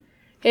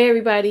Hey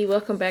everybody,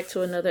 welcome back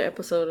to another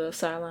episode of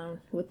Sideline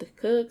with the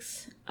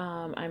Cooks.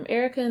 I'm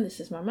Erica and this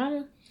is my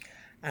mama.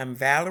 I'm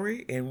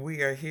Valerie and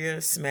we are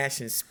here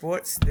smashing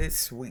sports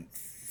this week.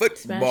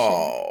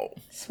 Football.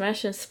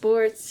 Smashing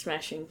sports,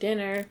 smashing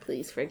dinner.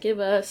 Please forgive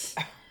us.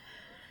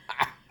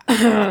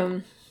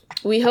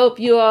 We hope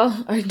you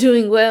all are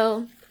doing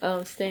well,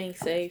 staying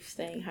safe,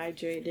 staying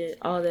hydrated,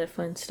 all that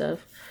fun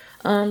stuff.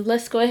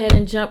 Let's go ahead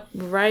and jump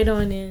right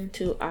on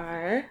into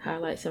our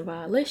highlights and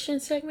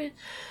violations segment.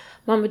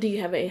 Mama, do you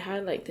have a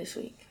highlight this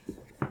week?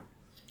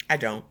 I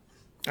don't.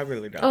 I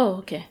really don't. Oh,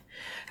 okay.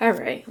 All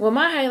right. Well,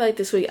 my highlight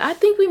this week, I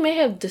think we may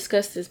have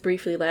discussed this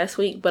briefly last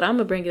week, but I'm going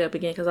to bring it up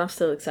again because I'm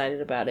still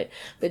excited about it.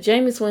 But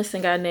Jameis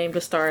Winston got named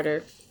a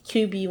starter,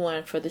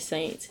 QB1 for the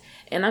Saints.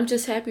 And I'm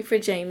just happy for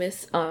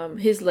Jameis.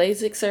 His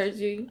LASIK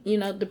surgery,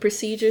 the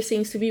procedure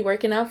seems to be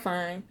working out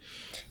fine.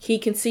 He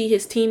can see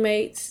his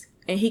teammates,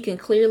 and he can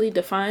clearly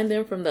define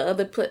them from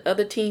the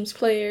other team's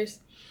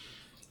players.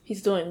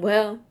 He's doing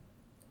well.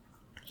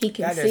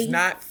 That is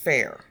not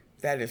fair.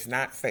 That is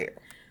not fair.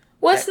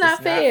 What's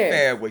not fair? Not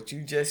fair what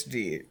you just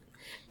did.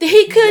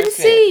 He couldn't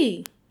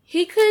see.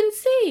 He couldn't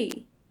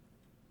see.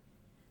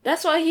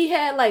 That's why he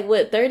had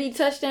 30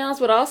 touchdowns,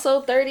 but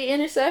also 30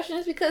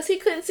 interceptions because he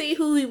couldn't see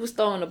who he was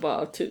throwing the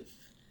ball to.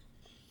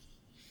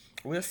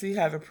 We'll see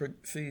how the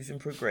season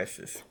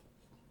progresses.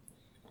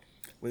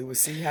 We will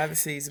see how the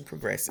season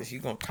progresses.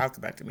 You're going to talk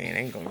about the man.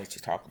 I ain't going to let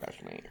you talk about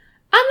the man.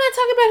 I'm not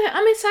talking about him.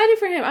 I'm excited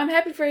for him. I'm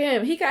happy for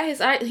him. He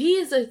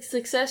is a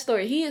success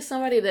story. He is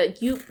somebody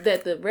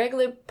that the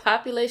regular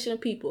population of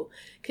people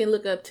can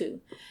look up to.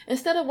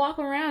 Instead of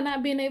walking around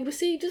not being able to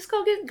see, just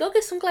go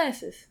get some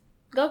glasses.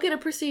 Go get a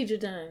procedure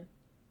done.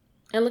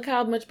 And look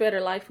how much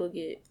better life will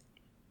get.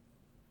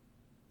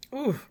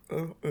 Ooh,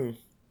 ooh, ooh.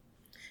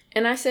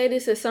 And I say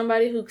this as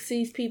somebody who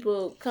sees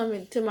people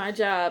coming to my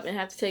job and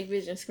have to take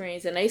vision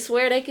screens and they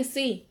swear they can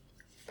see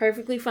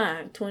perfectly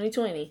fine,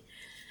 20/20.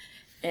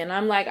 And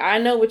I'm like, I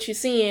know what you're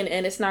seeing,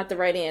 and it's not the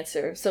right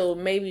answer. So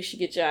maybe you should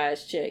get your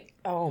eyes checked.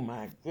 Oh,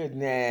 my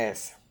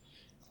goodness.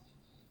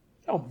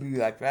 Don't be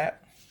like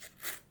that.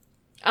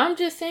 I'm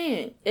just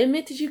saying,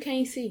 admit that you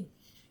can't see.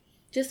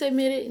 Just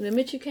admit it and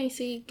admit you can't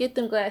see. Get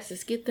them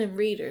glasses. Get them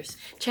readers.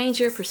 Change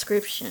your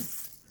prescription.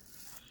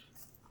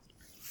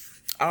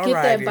 All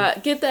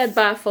right. Get that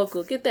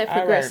bifocal. Get that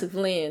progressive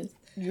lens.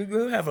 You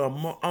will have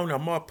on a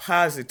more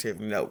positive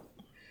note.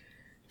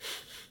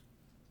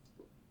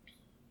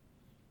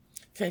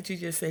 Can't you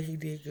just say he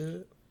did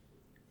good?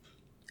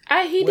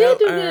 He did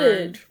do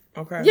good.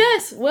 Okay.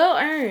 Yes, well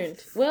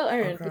earned. Well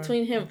earned. Okay.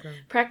 Between him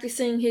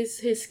practicing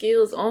his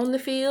skills on the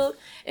field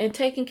and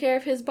taking care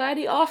of his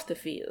body off the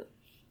field.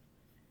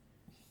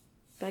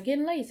 By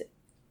getting lazy.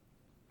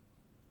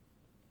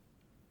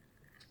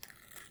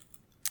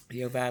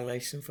 Your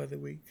violation for the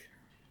week?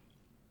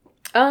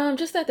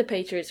 Just that the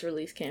Patriots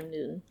released Cam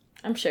Newton.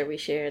 I'm sure we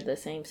share the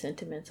same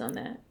sentiments on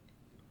that.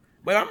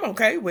 But I'm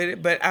okay with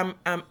it. But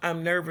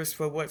I'm nervous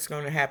for what's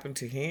going to happen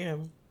to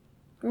him.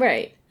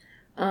 Right.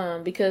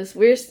 Because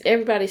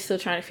everybody's still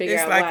trying to figure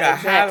out why exactly.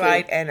 It's like a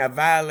highlight and a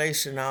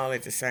violation all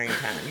at the same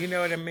time. You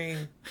know what I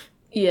mean?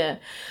 Yeah.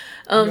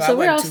 So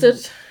we're all still.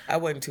 I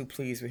wasn't too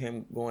pleased with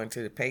him going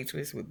to the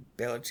Patriots with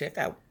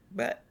Belichick.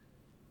 But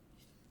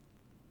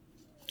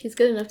he's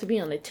good enough to be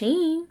on the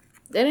team.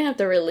 They didn't have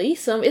to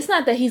release him. It's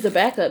not that he's a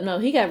backup. No,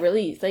 he got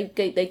released.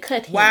 They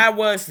cut him. Why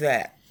was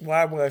that?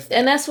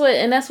 And that's what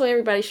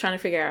everybody's trying to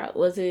figure out.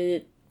 Was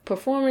it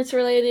performance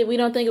related? We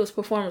don't think it was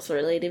performance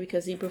related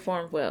because he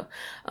performed well.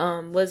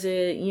 Was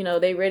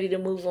it, they ready to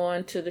move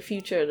on to the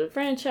future of the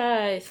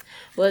franchise?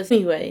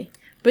 Anyway.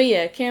 But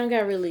yeah, Cam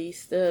got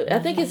released. I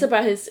think it's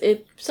about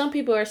some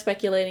people are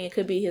speculating it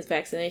could be his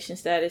vaccination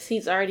status.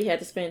 He's already had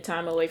to spend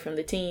time away from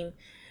the team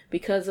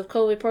because of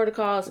COVID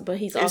protocols, but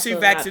he's also Is he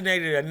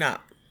vaccinated or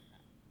not?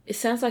 It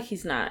sounds like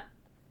he's not,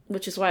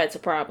 which is why it's a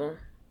problem.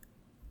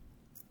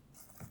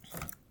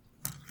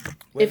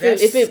 Well,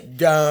 that's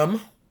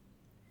dumb.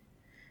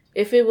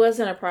 If it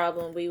wasn't a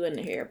problem, we wouldn't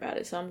hear about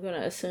it. So I'm going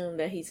to assume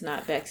that he's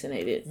not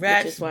vaccinated.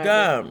 That's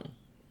dumb.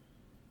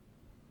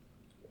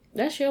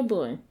 That's your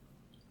boy.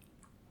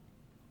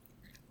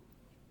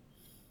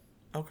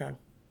 Okay.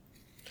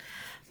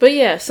 But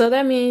yeah, so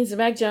that means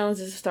Mac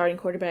Jones is a starting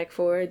quarterback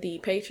for the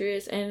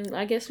Patriots, and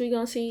I guess we're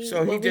going to see.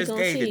 So he just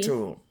gave it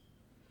to him.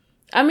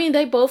 I mean,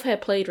 they both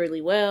had played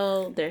really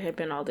well. There had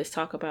been all this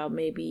talk about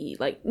maybe,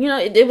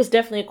 it was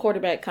definitely a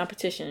quarterback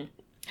competition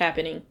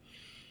happening.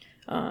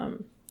 But,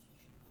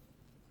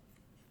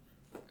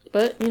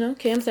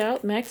 Cam's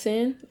out, Mac's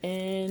in,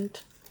 and...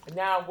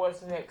 Now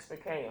what's next for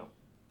Cam?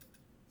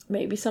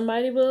 Maybe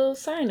somebody will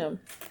sign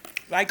him.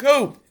 Like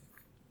who?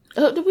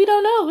 We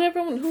don't know.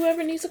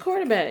 Whoever needs a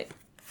quarterback.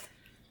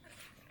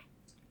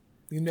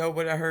 You know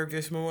what I heard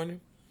this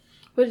morning?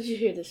 What did you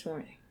hear this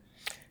morning?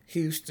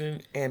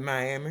 Houston and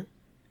Miami.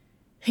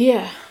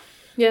 Yeah,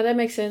 that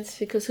makes sense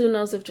because who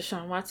knows if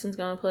Deshaun Watson's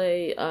going to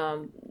play.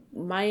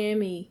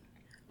 Miami,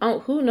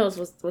 who knows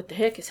what the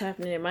heck is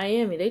happening in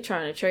Miami. They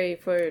trying to trade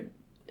for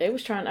I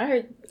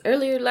heard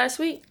earlier last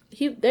week,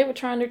 they were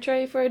trying to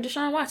trade for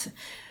Deshaun Watson.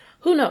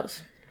 Who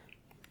knows?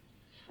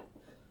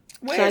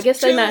 Where's I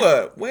guess they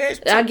not. Where's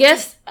I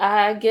guess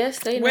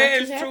they not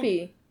too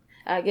happy.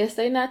 I guess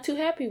they not too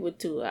happy with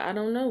Tua. I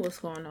don't know what's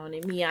going on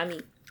in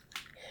Miami.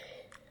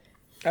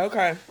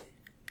 Okay.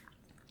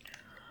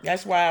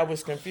 That's why I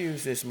was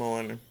confused this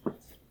morning.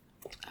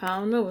 I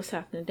don't know what's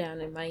happening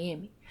down in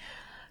Miami.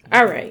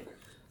 All right.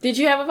 Did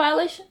you have a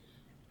violation?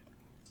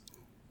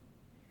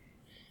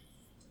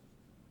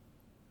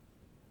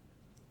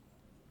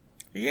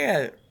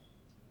 Yeah.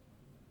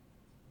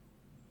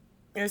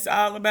 It's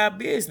all about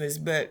business,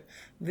 but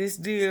this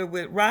deal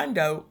with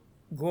Rondo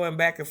going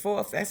back and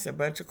forth, that's a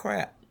bunch of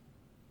crap.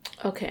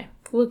 Okay.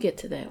 We'll get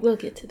to that.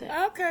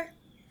 Okay.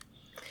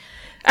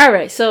 All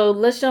right. So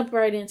let's jump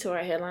right into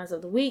our headlines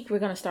of the week. We're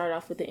going to start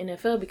off with the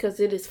NFL because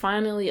it is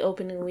finally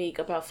opening week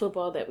about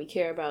football that we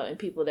care about and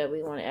people that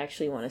we want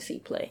to see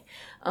play.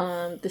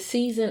 The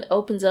season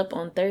opens up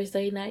on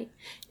Thursday night,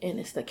 and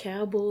it's the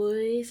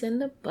Cowboys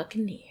and the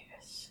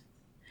Buccaneers.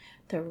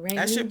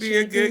 That should be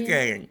a good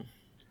game.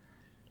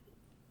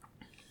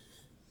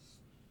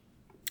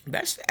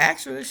 That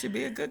actually should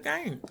be a good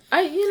game.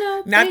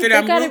 Not that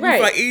I'm rooting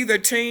for either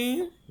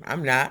team.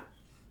 I'm not.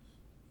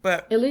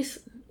 But at least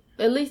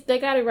they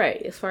got it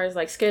right as far as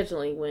like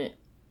scheduling went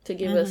to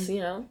give us,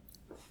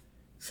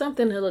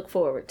 something to look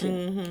forward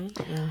to.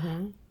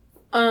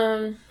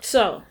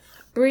 So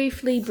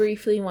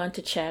briefly want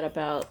to chat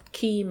about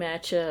key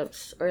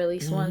matchups, or at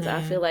least ones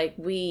I feel like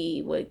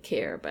we would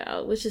care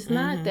about, which is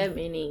not that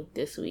many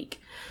this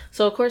week.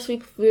 So of course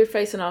we're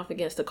facing off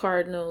against the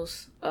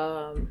Cardinals.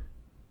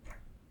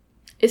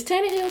 Is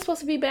Tannehill supposed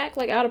to be back,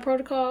 like out of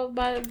protocol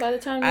by the time this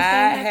game happens?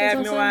 I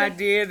have no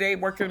idea. They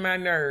working my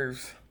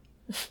nerves.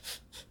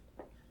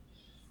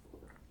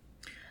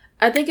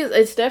 I think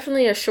it's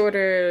definitely a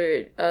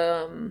shorter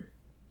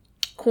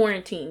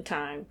quarantine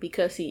time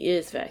because he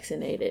is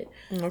vaccinated.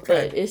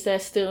 Okay. But is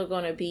that still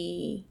going to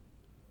be...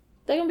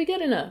 They're going to be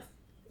good enough,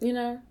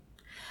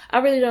 I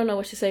really don't know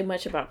what to say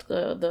much about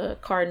the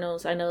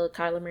Cardinals. I know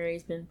Kyler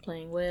Murray's been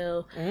playing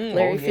well.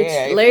 Larry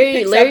Fitzgerald.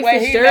 He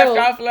left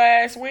off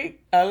last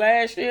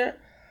year.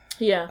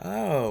 Yeah.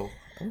 Oh,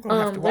 I'm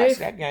gonna have to watch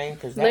that game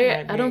because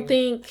I don't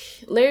think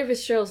Larry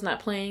Fitzgerald's not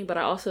playing, but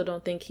I also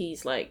don't think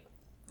he's like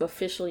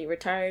officially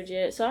retired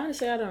yet. So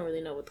honestly, I don't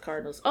really know what the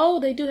Cardinals. Oh,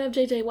 they do have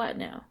J.J. Watt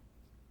now.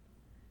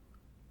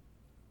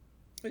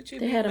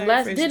 They had him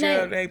last.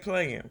 Didn't they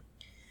play him?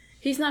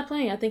 He's not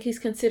playing. I think he's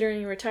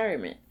considering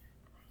retirement.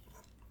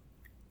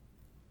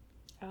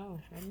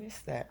 Oh, I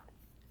missed that.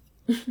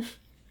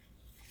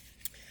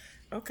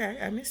 Okay,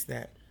 I missed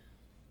that.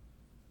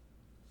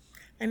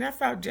 And I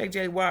thought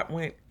J.J. Watt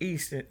went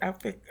east. I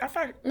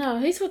thought... No,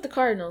 he's with the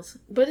Cardinals.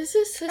 But is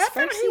this his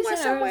first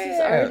season or is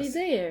he already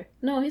there?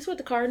 No, he's with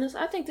the Cardinals.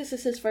 I think this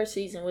is his first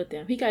season with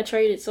them. He got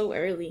traded so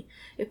early.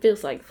 It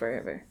feels like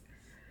forever.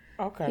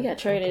 Okay. He got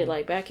traded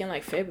like back in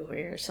like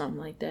February or something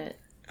like that.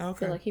 Okay. I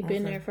feel like he's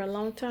been there for a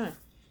long time.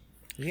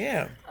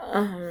 Yeah.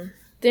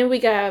 Then we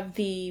got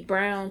the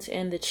Browns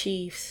and the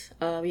Chiefs.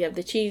 We have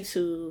the Chiefs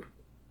who,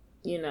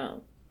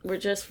 were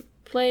just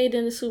played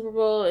in the Super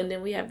Bowl. And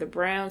then we have the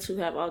Browns who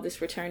have all this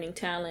returning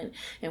talent.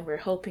 And we're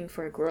hoping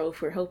for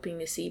growth. We're hoping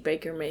to see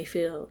Baker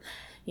Mayfield,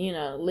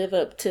 live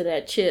up to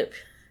that chip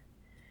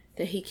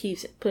that he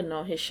keeps putting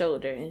on his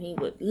shoulder. And he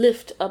would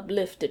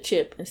uplift the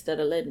chip instead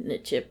of letting the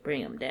chip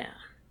bring him down.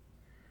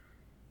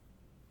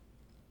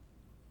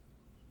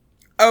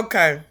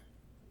 Okay.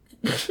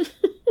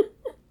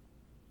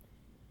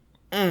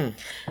 I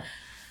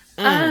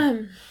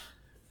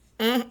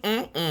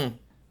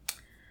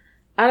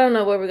don't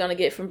know what we're gonna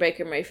get from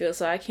Baker Mayfield,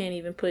 so I can't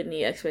even put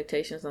any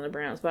expectations on the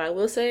Browns. But I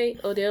will say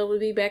Odell will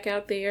be back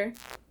out there.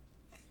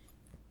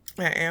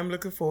 I am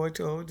looking forward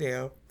to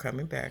Odell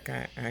coming back.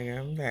 I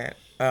am that.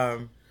 I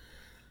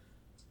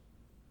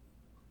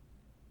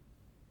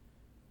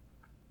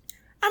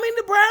mean,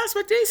 the Browns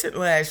were decent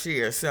last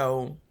year,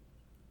 so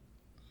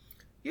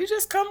you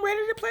just come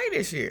ready to play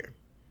this year.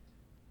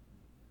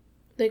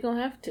 They're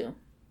gonna have to.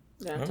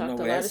 I don't know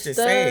what else to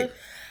say.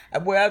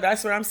 Well,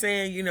 that's what I'm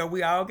saying.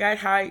 We all got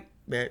hype,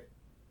 but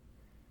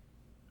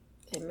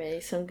they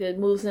made some good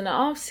moves in the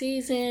off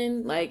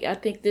season. Like, I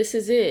think this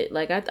is it.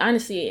 Like, I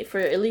honestly,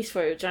 at least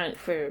for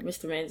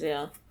Mr.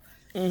 Manziel,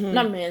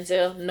 not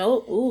Manziel. No,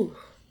 ooh,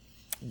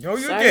 no,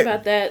 you Sorry didn't.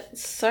 about that.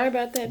 Sorry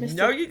about that, Mr.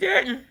 No, you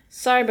didn't.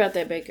 Sorry about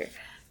that, Baker.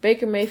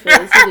 Baker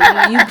Mayfield.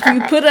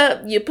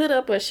 you put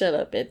up or shut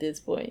up at this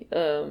point.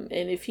 And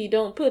if he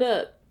don't put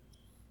up,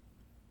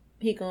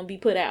 he gonna be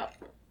put out.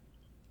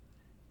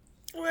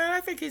 Well,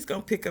 I think he's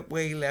gonna pick up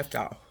where he left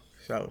off.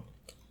 So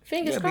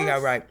fingers crossed. He'll be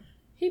all right.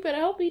 He better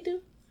hope he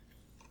do.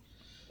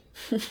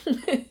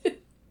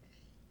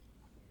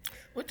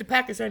 What the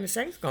Packers and the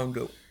Saints gonna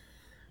do?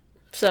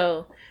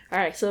 So, all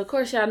right. So, of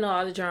course, y'all know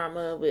all the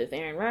drama with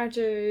Aaron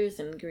Rodgers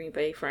and Green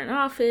Bay front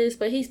office,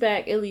 but he's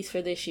back at least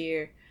for this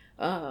year.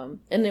 And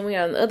then we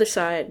got on the other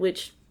side,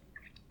 which,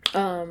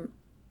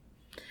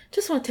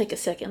 just want to take a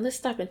second. Let's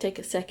stop and take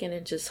a second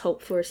and just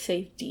hope for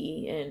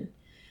safety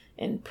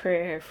and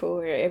prayer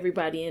for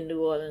everybody in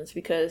New Orleans,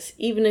 because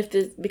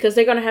because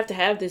they're going to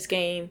have this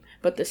game,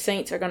 but the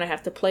Saints are going to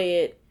have to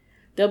play it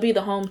They'll be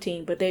the home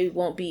team, but they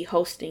won't be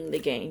hosting the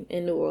game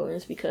in New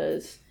Orleans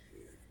because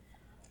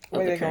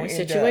of the current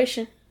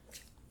situation.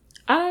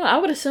 I don't know. I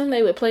would assume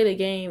they would play the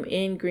game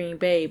in Green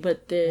Bay,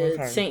 but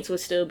the Saints would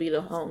still be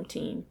the home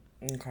team.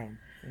 Okay.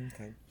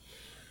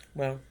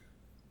 Well,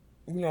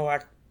 I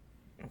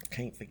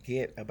can't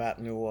forget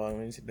about New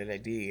Orleans, but I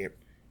did.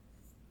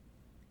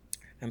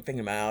 I'm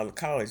thinking about all the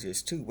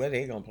colleges, too. Where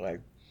they going to play?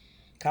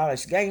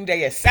 College game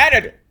day is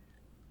Saturday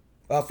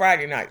or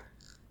Friday night.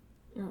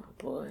 Oh,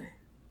 boy.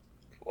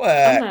 What?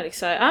 I'm not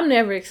excited. I'm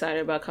never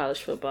excited about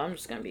college football. I'm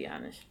just going to be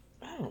honest.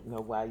 I don't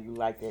know why you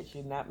like that.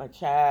 You're not my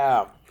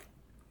child.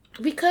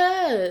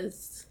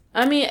 Because,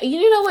 I mean,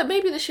 you know what?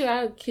 Maybe this year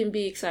I can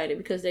be excited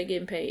because they're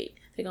getting paid.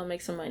 They're going to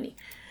make some money.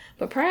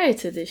 But prior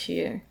to this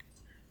year.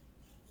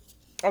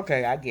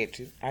 Okay, I get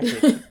you. I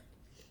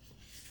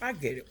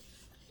get it.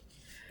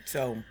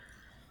 So,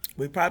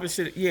 we probably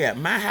should. Yeah,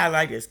 my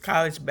highlight is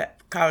college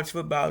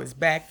football is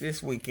back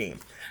this weekend,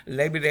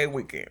 Labor Day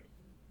weekend.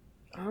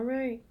 All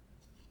right.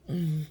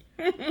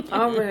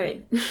 All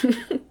right.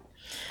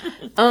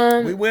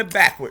 We went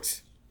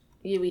backwards.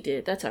 Yeah, we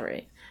did. That's all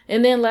right.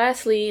 And then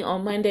lastly,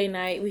 on Monday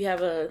night, we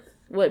have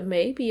what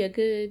may be a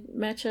good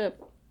matchup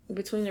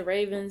between the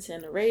Ravens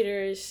and the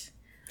Raiders.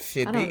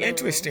 Should be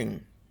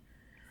interesting.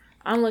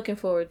 I'm looking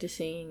forward to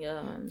seeing.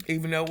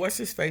 Even though what's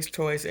his face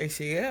tore his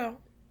ACL.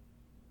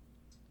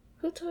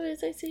 Who tore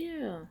his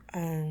ACL?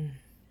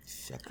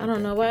 I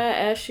don't know why I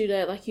asked you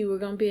that. Like you were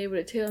gonna be able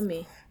to tell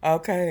me.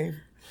 Okay.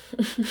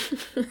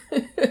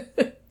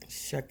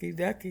 Shucky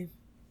ducky.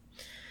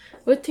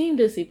 What team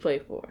does he play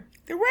for?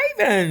 The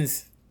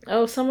Ravens.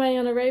 Oh, somebody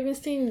on the Ravens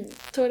team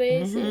tore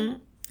their ACL?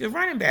 The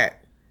running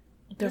back.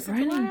 The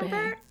running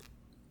back?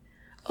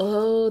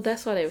 Oh,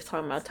 that's why they were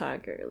talking about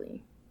Todd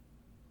Gurley.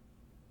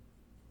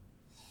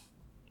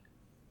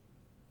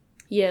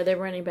 Yeah, their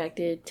running back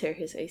did tear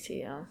his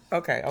ACL.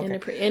 Okay. In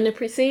the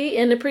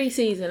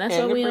preseason. That's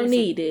why we don't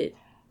need it.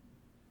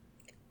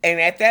 And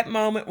at that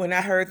moment, when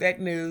I heard that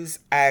news,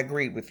 I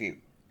agreed with you.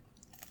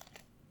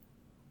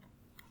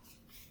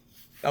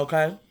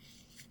 Okay.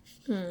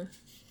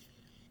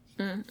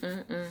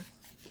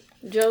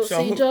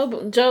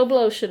 Joe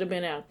Blow should have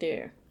been out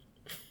there.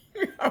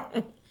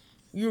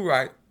 You're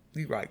right.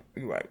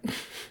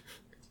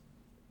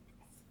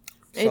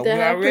 So we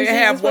already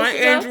have one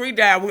injury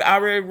down. We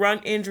already run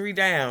injury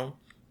down.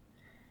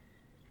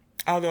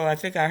 Although I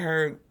think I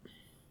heard.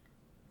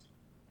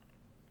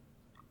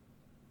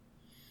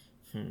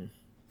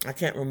 I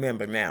can't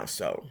remember now,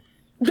 so.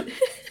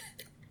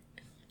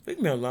 Leave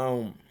me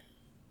alone.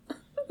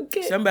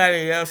 Okay.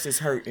 Somebody else is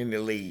hurt in the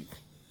league.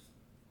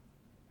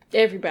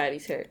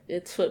 Everybody's hurt.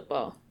 It's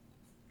football.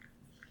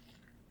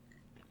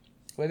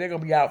 Well, they're going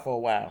to be out for a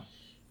while.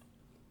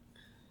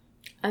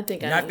 I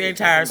think I know. Not the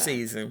entire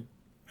season.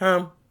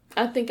 Huh?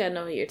 I think I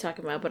know who you're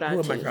talking about, but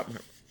who am I talking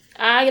about?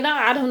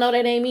 I don't know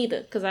their name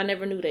either, because I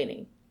never knew their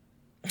name.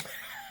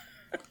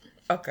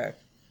 Okay.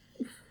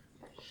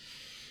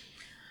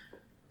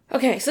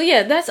 Okay, so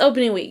yeah, that's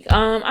opening week.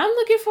 I'm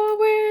looking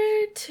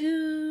forward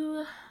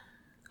to.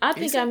 I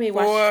think I may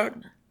watch.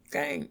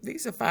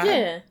 These are 5.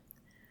 Yeah,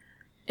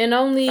 and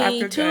only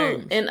 2,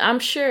 games. And I'm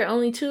sure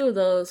only 2 of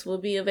those will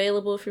be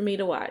available for me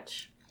to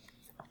watch.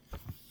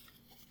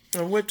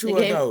 And what 2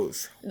 of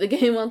those? The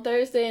game on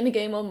Thursday and the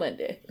game on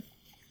Monday.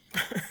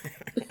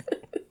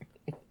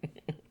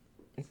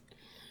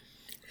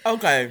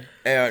 Okay,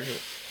 Erica.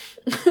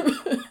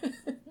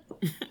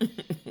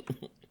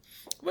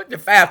 What the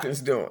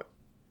Falcons doing?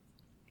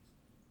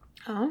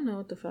 I don't know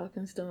what the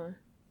Falcons doing.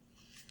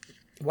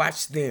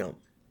 Watch them.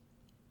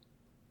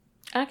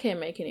 I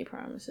can't make any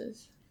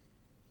promises.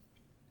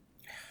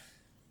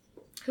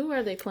 Who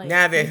are they playing?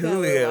 Now that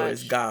Julio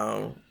is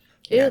gone.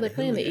 Yeah, they're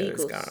playing the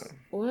Eagles.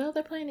 Well,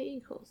 they're playing the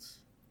Eagles.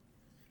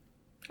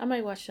 I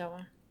might watch that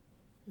one.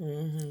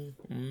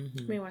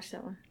 May watch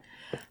that one.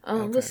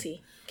 Okay. We'll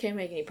see. Can't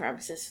make any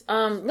promises.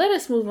 Let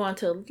us move on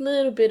to a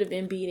little bit of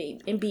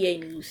NBA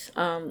news.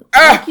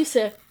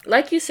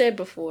 Like you said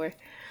before,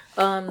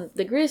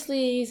 the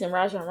Grizzlies and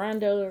Rajon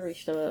Rondo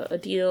reached a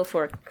deal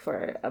for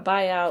a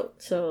buyout.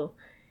 So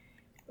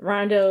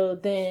Rondo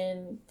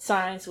then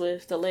signs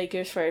with the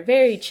Lakers for a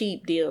very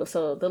cheap deal.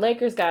 So the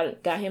Lakers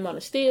got him on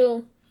a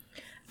steal.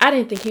 I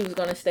didn't think he was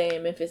going to stay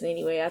in Memphis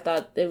anyway. I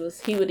thought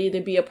he would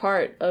either be a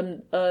part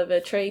of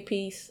a trade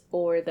piece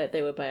or that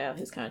they would buy out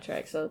his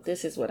contract. So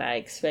this is what I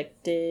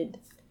expected.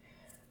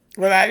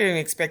 Well, I didn't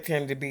expect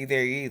him to be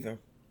there either.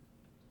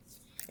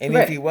 And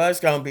if he was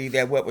going to be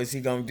there, what was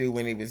he going to do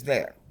when he was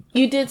there?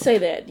 You did say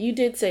that. You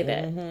did.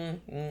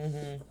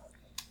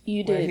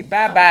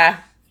 Bye-bye.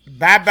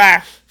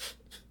 Bye-bye.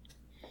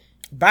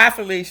 Bye,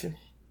 Felicia.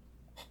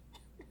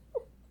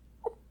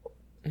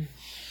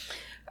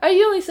 Are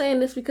you only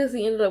saying this because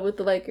he ended up with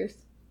the Lakers?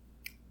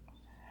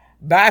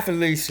 Bye,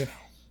 Felicia.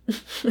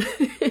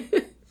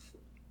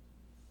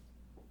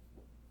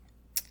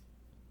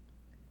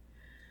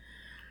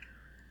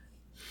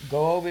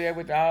 Go over there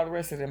with all the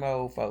rest of them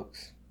old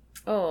folks.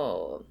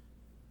 Oh.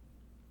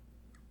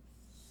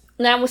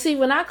 Now, see,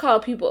 when I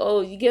call people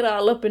old, you get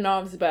all up in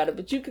arms about it,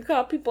 but you can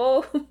call people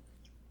old.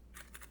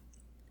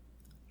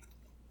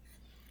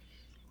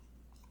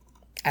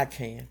 I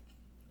can.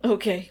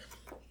 Okay.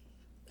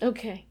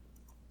 Okay.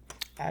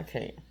 I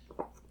can.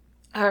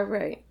 All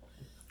right.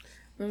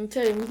 Let me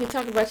tell you, we can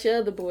talk about your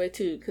other boy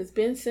too, because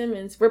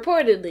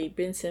reportedly,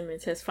 Ben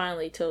Simmons has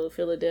finally told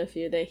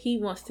Philadelphia that he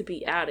wants to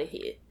be out of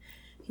here.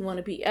 He want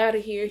to be out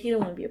of here. He don't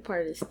want to be a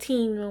part of this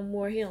team no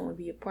more. He don't want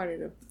to be a part of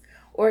the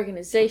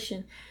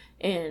organization.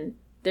 And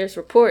there's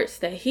reports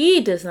that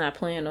he does not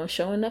plan on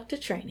showing up to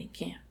training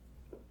camp.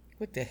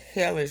 What the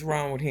hell is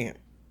wrong with him?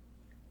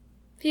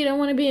 He don't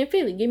want to be in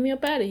Philly. Get me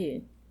up out of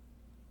here.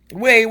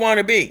 Where he want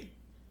to be?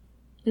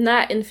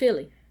 Not in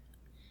Philly.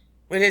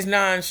 With his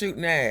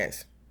non-shooting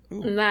ass.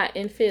 Ooh. Not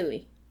in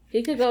Philly.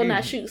 He could go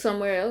not shoot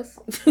somewhere else.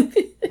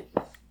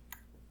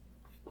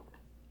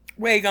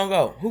 Where he gonna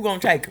go? Who gonna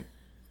take him?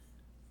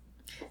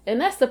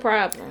 And that's the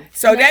problem.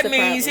 So that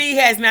means he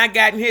has not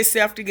gotten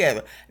himself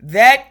together.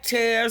 That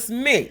tells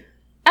me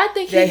I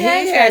think that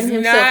he has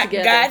not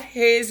together. got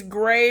his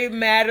gray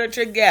matter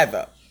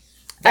together.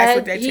 That's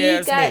what that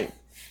tells me.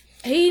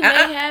 He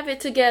may have it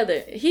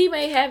together. He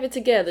may have it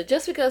together.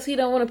 Just because he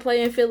don't want to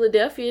play in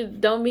Philadelphia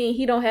don't mean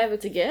he don't have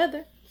it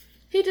together.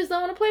 He just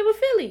don't want to play with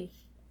Philly.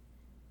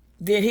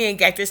 Then he ain't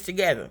got this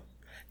together.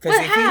 Because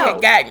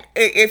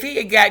if he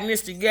had gotten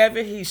this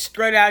together, he's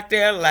straight out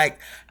there like,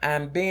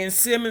 I'm Ben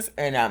Simmons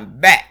and I'm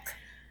back.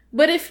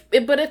 But if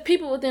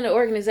people within the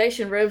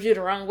organization rubs you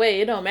the wrong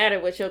way, it don't matter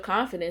what your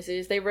confidence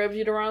is. They rubbed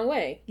you the wrong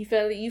way. You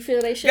feel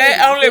they should. They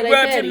only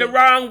rubbed him the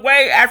wrong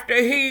way after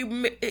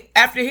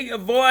he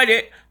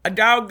avoided a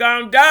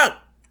doggone dunk.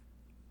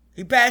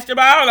 He passed the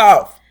ball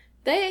off.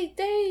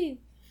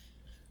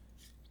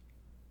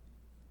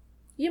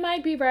 You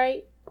might be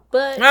right,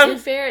 but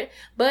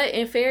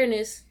in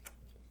fairness,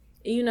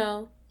 you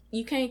know,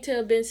 you can't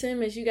tell Ben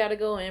Simmons you got to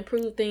go and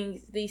improve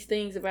these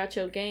things about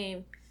your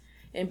game,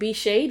 and be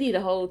shady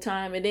the whole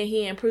time, and then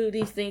he improved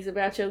these things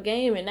about your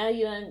game, and now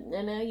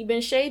you've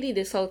been shady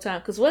this whole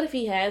time. Because what if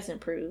he has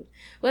improved?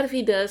 What if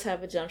he does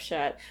have a jump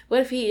shot? What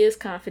if he is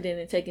confident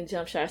in taking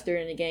jump shots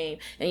during the game,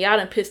 and y'all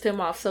done pissed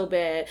him off so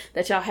bad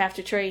that y'all have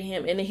to trade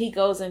him, and then he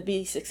goes and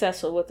be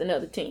successful with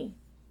another team?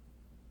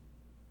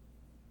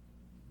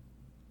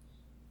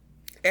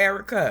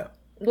 Erica.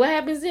 What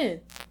happens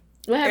then?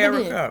 What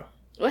happens then?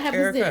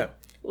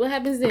 What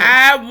happens then?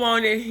 I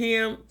wanted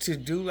him to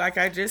do like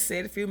I just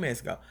said a few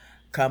minutes ago.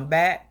 Come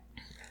back.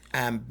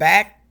 I'm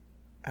back.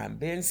 I'm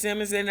Ben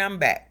Simmons and I'm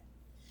back.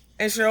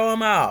 And show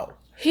them all.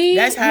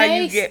 That's how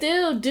you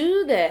still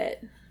do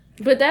that.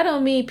 But that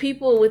don't mean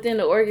people within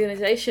the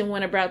organization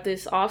went about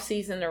this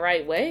offseason the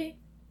right way.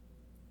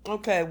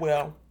 Okay,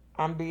 well,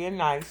 I'm being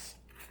nice.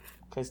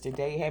 Because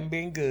today hadn't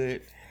been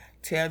good.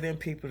 Tell them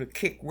people to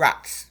kick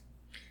rocks.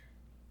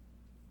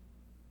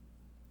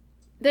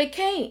 They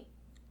can't.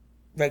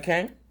 They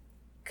can't?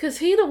 Because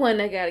he the one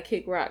that got to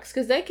kick rocks.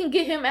 Because they can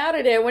get him out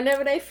of there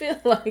whenever they feel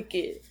like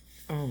it.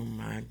 Oh,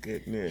 my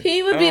goodness.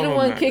 He would be the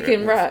one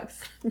kicking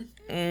rocks.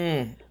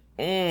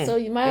 So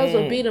you might as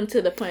well beat him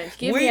to the punch.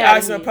 We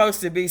are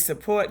supposed to be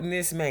supporting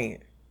this man.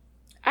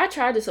 I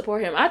tried to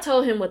support him. I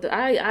told him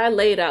I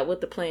laid out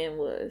what the plan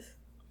was.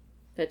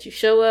 That you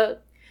show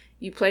up,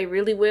 you play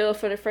really well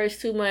for the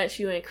first 2 months,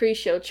 you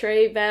increase your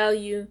trade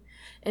value,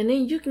 and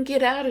then you can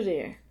get out of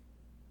there.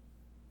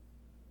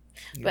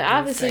 But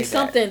obviously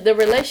the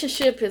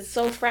relationship is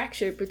so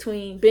fractured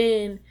between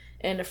Ben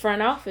and the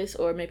front office,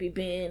 or maybe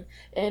Ben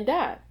and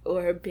Doc,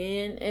 or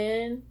Ben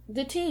and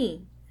the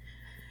team,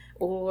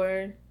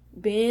 or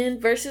Ben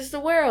versus the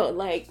world.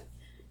 Like,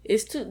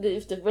 if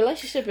the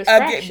relationship is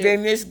fractured.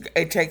 Then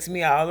it takes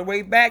me all the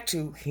way back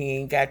to he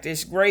ain't got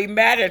this gray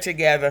matter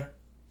together.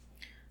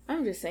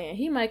 I'm just saying,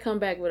 he might come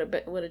back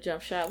with a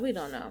jump shot. We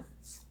don't know.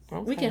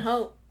 Okay. We can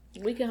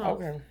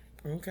hope.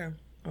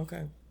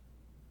 Okay.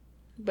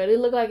 But it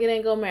looked like it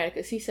ain't gonna matter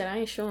because he said, I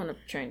ain't showing up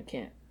to training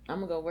camp. I'm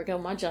gonna go work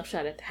out my jump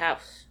shot at the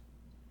house.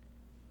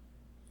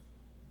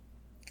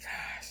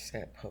 Gosh,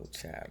 that poor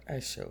child. I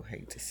sure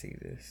hate to see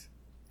this.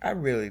 I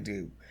really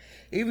do.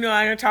 Even though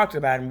I done talked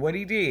about him, what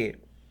he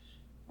did.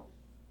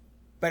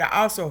 But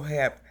I also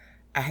have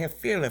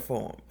feeling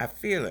for him. I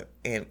feel it.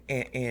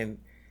 And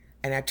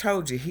I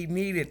told you, he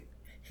needed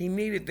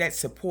that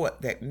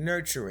support, that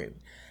nurturing,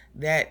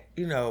 that,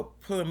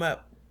 pull him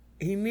up.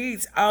 He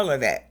needs all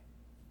of that.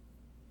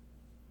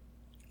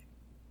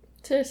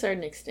 To a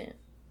certain extent.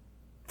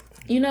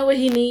 You know what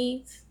he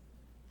needs?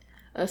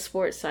 A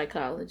sports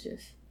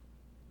psychologist.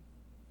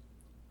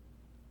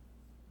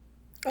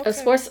 Okay.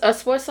 A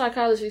sports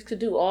psychologist could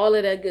do all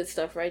of that good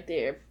stuff right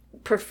there.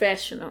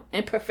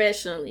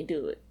 Professionally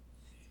do it.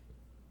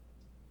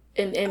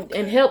 And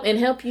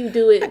help you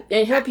do it,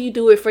 and help you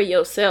do it for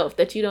yourself,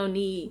 that you don't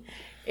need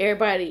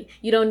everybody,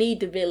 you don't need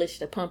the village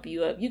to pump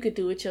you up. You could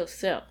do it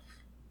yourself.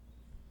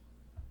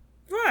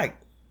 Right.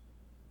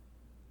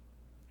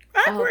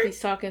 I hope he's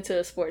talking to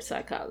a sports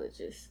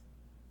psychologist.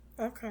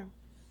 Okay.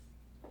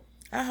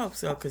 I hope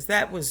so, because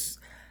that was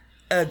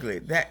ugly.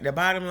 The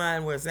bottom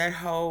line was that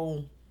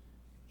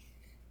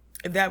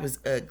was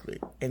ugly.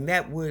 And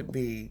that would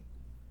be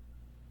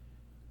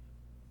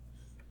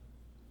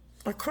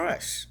a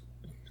crush,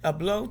 a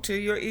blow to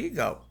your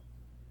ego.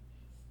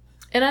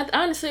 And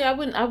honestly, I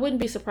wouldn't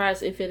be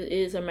surprised if it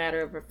is a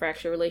matter of a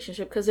fractured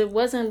relationship, because it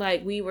wasn't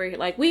like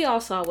we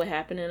all saw what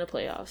happened in the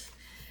playoffs,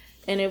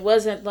 and it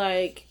wasn't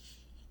like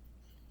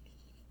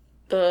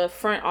the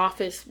front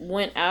office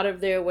went out of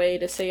their way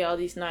to say all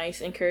these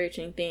nice,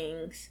 encouraging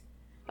things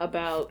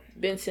about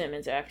Ben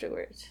Simmons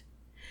afterwards.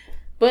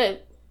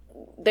 But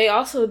they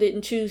also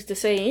didn't choose to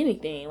say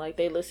anything. Like,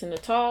 they listened to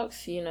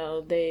talks,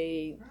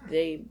 they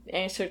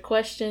answered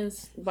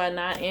questions by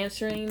not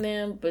answering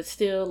them, but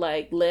still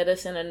like led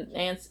us in a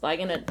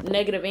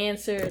negative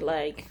answer.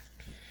 Like,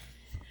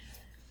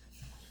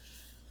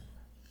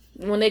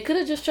 when they could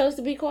have just chose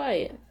to be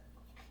quiet.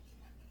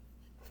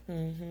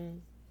 Mm-hmm.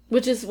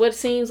 Which is what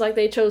seems like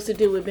they chose to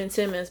do with Ben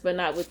Simmons, but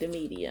not with the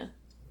media.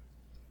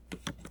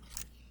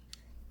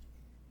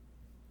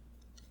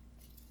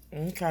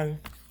 Okay.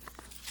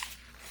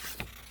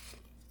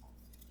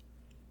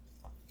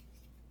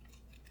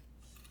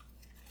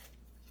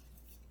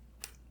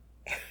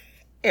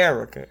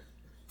 Erica.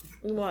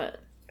 What?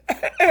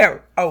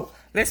 Oh,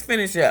 let's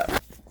finish up.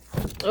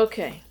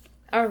 Okay.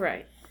 All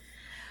right.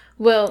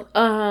 Well,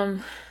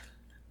 I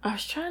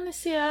was trying to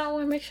see. I don't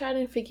want to make sure I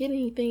didn't forget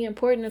anything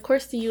important. Of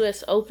course, the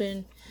U.S.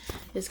 Open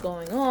is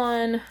going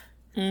on.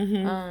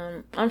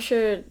 Mm-hmm. I'm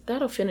sure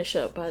that'll finish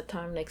up by the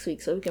time next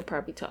week, so we can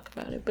probably talk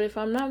about it. But if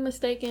I'm not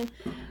mistaken,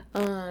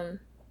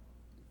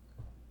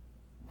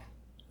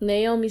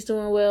 Naomi's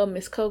doing well.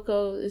 Miss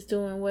Coco is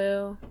doing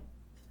well.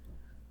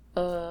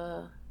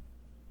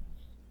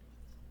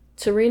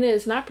 Serena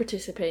is not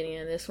participating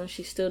in this one.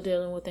 She's still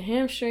dealing with a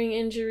hamstring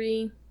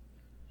injury.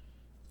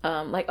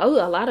 A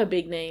lot of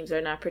big names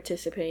are not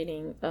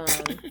participating.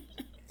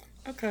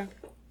 Okay.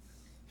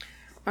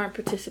 Aren't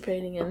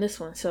participating in this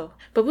one. So,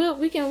 but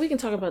we can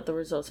talk about the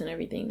results and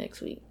everything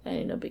next week. That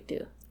ain't no big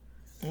deal.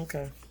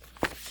 Okay.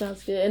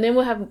 Sounds good. And then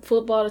we'll have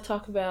football to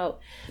talk about.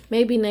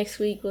 Maybe next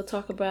week we'll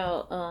talk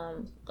about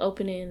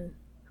opening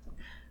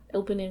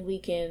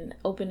week in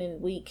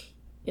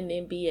the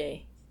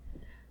NBA.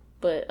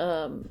 But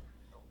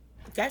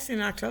that's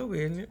in October,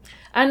 isn't it?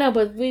 I know,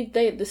 but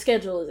the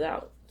schedule is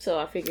out, so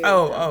I figured.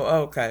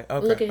 Okay.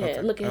 Look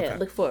ahead,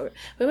 look forward.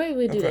 But maybe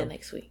we'll do that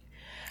next week.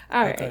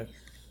 All right.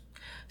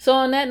 So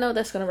on that note,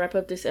 that's going to wrap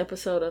up this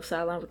episode of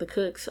Sideline with the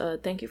Cooks.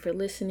 Thank you for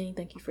listening.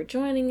 Thank you for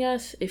joining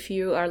us. If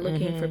you are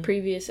looking for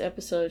previous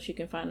episodes, you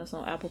can find us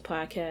on Apple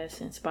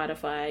Podcasts and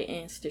Spotify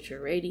and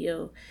Stitcher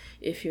Radio.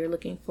 If you're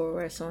looking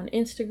for us on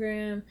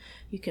Instagram,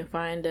 you can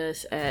find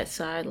us at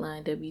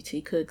Sideline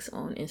WT Cooks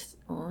on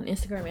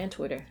Instagram and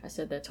Twitter. I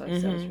said that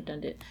twice. That was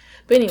redundant.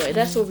 But anyway,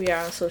 that's where we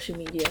are on social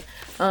media.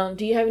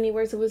 Do you have any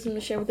words of wisdom to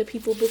share with the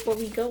people before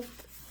we go?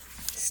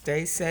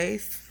 Stay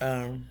safe.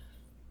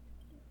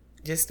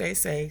 Just stay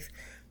safe.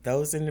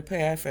 Those in the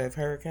path of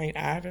Hurricane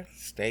Ida,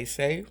 stay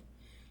safe.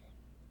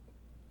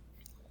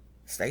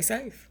 Stay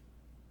safe.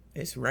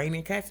 It's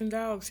raining cats and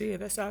dogs here.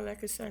 That's all I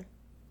can say.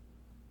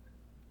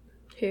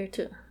 Here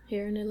too.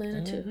 Here in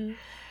Atlanta too.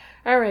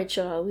 All right,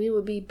 y'all. We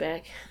will be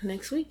back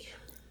next week.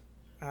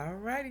 All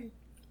righty.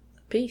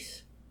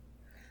 Peace.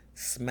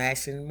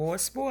 Smashing more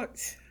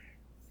sports.